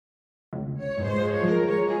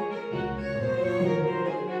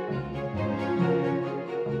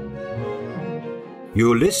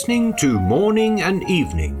You're listening to Morning and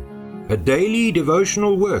Evening, a daily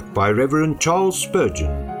devotional work by Reverend Charles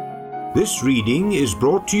Spurgeon. This reading is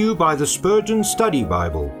brought to you by the Spurgeon Study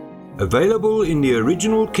Bible, available in the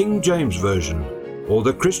original King James Version or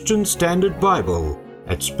the Christian Standard Bible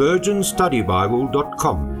at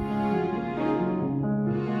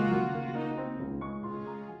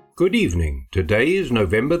spurgeonstudybible.com. Good evening. Today is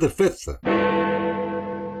November the 5th.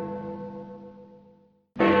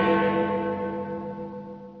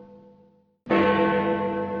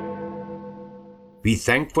 Be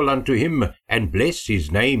thankful unto him, and bless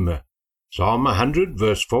his name. Psalm 100,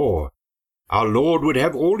 verse 4. Our Lord would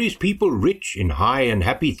have all his people rich in high and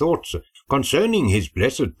happy thoughts concerning his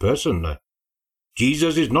blessed person.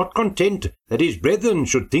 Jesus is not content that his brethren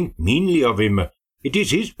should think meanly of him. It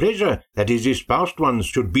is his pleasure that his espoused ones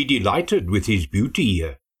should be delighted with his beauty.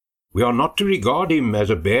 We are not to regard him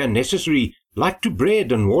as a bare necessary, like to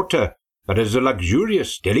bread and water, but as a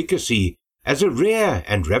luxurious delicacy, as a rare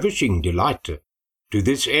and ravishing delight. To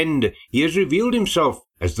this end he has revealed himself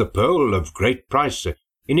as the pearl of great price,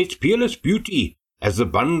 in its peerless beauty, as the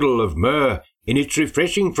bundle of myrrh, in its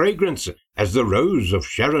refreshing fragrance, as the rose of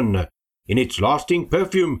Sharon, in its lasting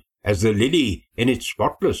perfume, as the lily in its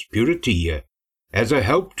spotless purity. As a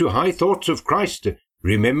help to high thoughts of Christ,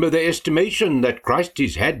 remember the estimation that Christ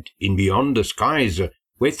is had in beyond the skies,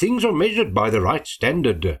 where things are measured by the right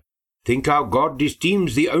standard. Think how God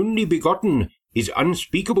esteems the only begotten, his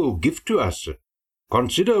unspeakable gift to us.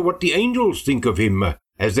 Consider what the angels think of him,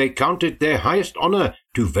 as they count it their highest honor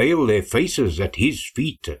to veil their faces at his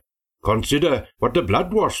feet. Consider what the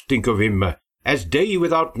blood-washed think of him, as day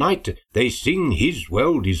without night they sing his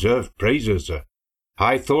well-deserved praises.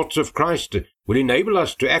 High thoughts of Christ will enable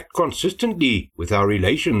us to act consistently with our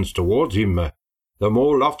relations towards him. The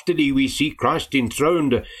more loftily we see Christ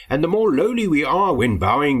enthroned, and the more lowly we are when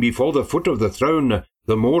bowing before the foot of the throne,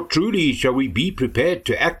 the more truly shall we be prepared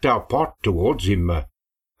to act our part towards him.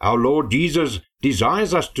 Our Lord Jesus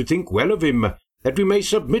desires us to think well of him, that we may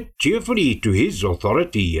submit cheerfully to his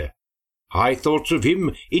authority. High thoughts of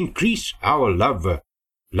him increase our love.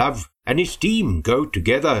 Love and esteem go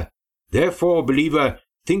together. Therefore, believer,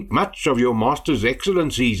 think much of your Master's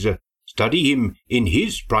excellencies. Study him in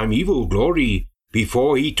his primeval glory,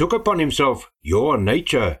 before he took upon himself your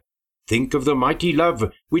nature. Think of the mighty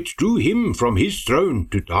love which drew him from his throne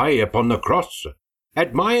to die upon the cross.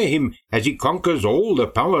 Admire him as he conquers all the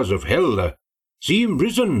powers of hell. See him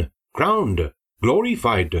risen, crowned,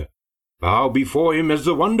 glorified. Bow before him as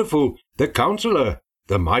the wonderful, the counselor,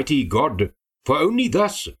 the mighty God, for only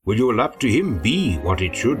thus will your love to him be what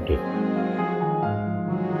it should.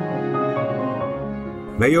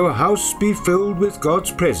 May your house be filled with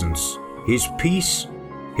God's presence, his peace,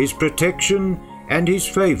 his protection, and his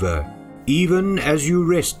favor, even as you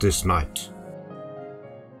rest this night.